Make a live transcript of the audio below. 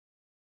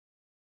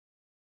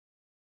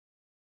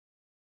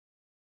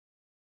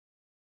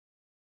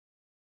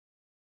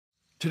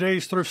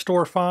Today's thrift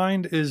store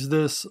find is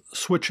this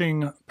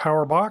switching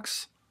power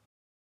box.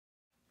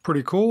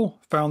 Pretty cool.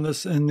 Found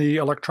this in the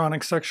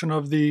electronics section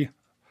of the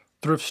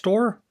thrift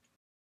store.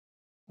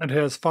 It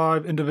has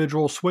 5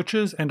 individual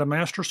switches and a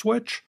master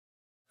switch,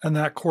 and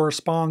that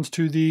corresponds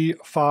to the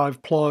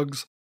 5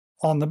 plugs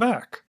on the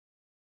back.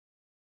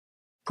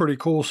 Pretty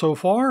cool so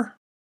far.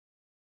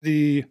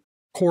 The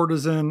cord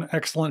is in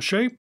excellent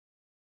shape,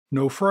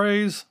 no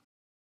frays.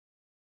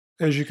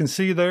 As you can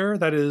see there,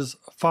 that is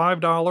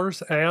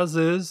 $5 as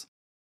is,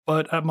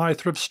 but at my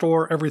thrift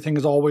store, everything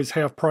is always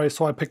half price,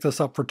 so I picked this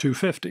up for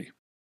 $2.50.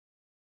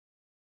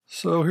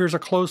 So here's a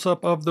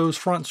close-up of those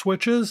front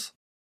switches.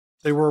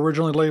 They were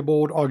originally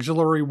labeled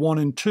auxiliary 1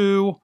 and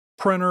 2,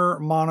 printer,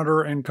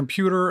 monitor, and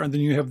computer, and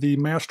then you have the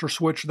master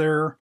switch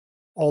there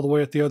all the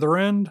way at the other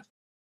end.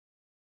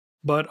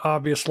 But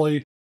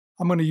obviously,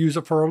 I'm going to use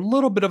it for a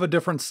little bit of a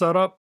different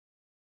setup.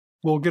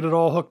 We'll get it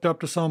all hooked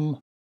up to some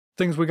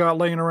things we got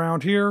laying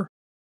around here,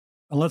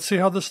 and let's see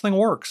how this thing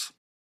works.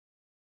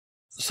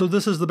 So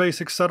this is the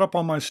basic setup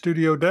on my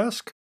studio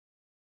desk.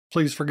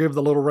 Please forgive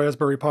the little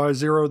Raspberry Pi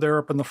Zero there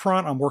up in the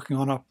front. I'm working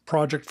on a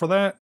project for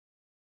that.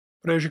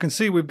 But as you can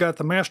see, we've got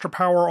the master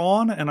power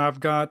on, and I've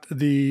got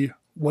the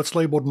what's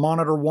labeled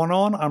monitor 1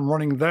 on. I'm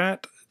running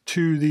that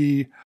to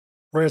the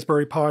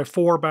Raspberry Pi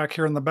 4 back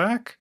here in the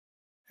back.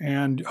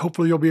 And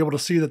hopefully you'll be able to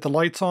see that the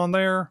light's on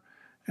there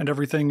and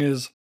everything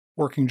is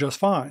working just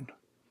fine.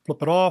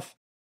 Flip it off.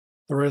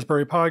 The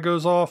Raspberry Pi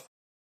goes off.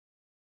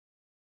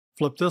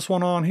 Flip this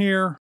one on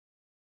here.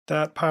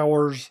 That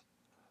powers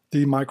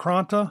the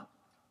Micronta,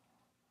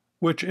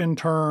 which in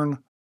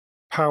turn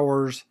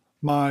powers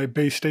my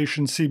base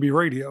station CB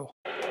radio.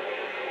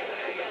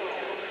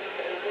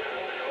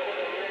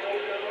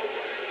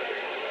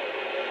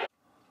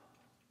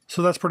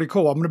 So that's pretty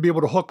cool. I'm going to be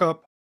able to hook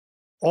up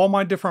all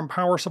my different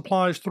power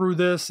supplies through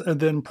this,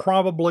 and then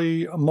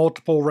probably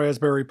multiple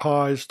Raspberry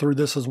Pis through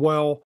this as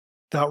well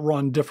that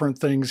run different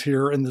things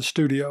here in the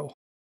studio.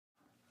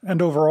 And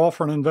overall,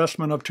 for an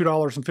investment of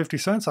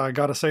 $2.50, I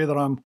gotta say that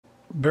I'm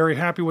very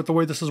happy with the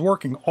way this is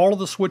working. All of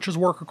the switches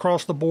work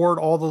across the board,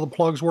 all of the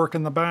plugs work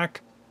in the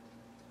back.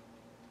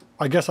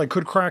 I guess I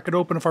could crack it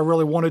open if I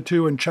really wanted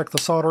to and check the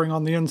soldering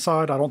on the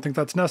inside. I don't think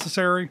that's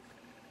necessary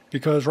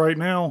because right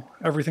now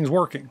everything's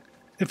working.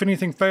 If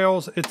anything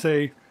fails, it's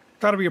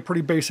got to be a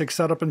pretty basic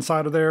setup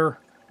inside of there.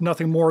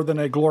 Nothing more than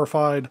a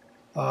glorified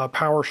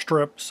power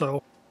strip,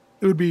 so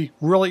it would be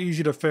really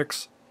easy to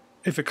fix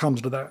if it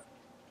comes to that.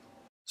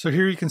 So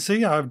here you can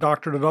see I've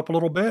doctored it up a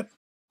little bit.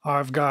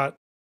 I've got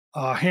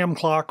a ham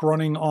clock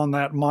running on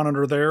that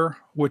monitor there,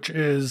 which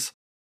is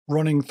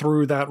running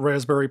through that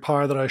Raspberry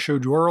Pi that I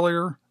showed you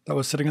earlier that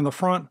was sitting in the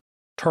front.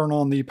 Turn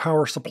on the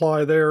power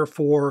supply there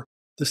for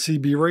the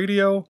CB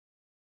radio,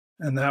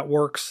 and that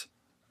works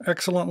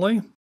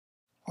excellently.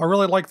 I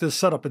really like this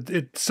setup.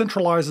 It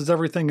centralizes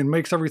everything and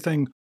makes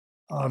everything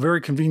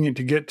very convenient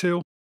to get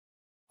to.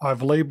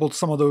 I've labeled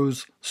some of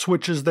those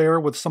switches there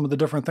with some of the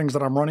different things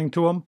that I'm running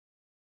to them.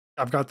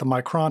 I've got the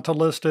Micronta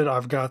listed,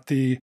 I've got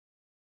the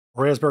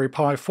Raspberry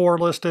Pi 4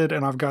 listed,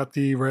 and I've got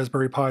the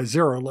Raspberry Pi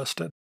Zero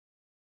listed.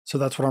 So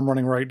that's what I'm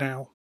running right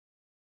now.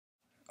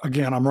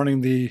 Again, I'm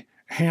running the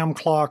ham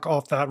clock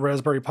off that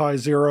Raspberry Pi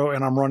Zero,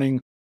 and I'm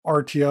running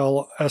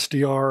RTL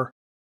SDR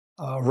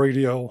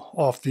radio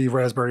off the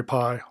Raspberry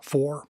Pi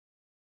 4.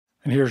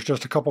 And here's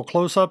just a couple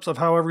close-ups of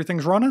how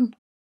everything's running.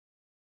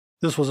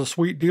 This was a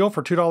sweet deal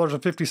for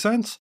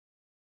 $2.50.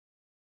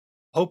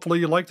 Hopefully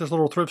you liked this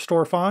little thrift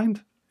store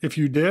find. If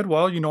you did,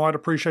 well, you know I'd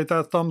appreciate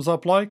that thumbs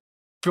up like.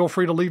 Feel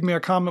free to leave me a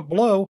comment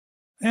below,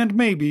 and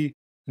maybe,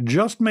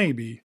 just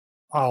maybe,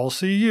 I'll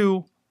see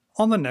you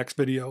on the next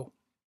video.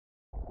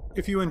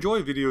 If you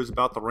enjoy videos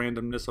about the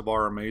randomness of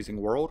our amazing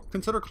world,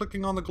 consider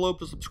clicking on the globe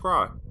to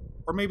subscribe,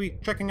 or maybe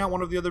checking out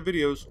one of the other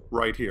videos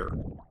right here.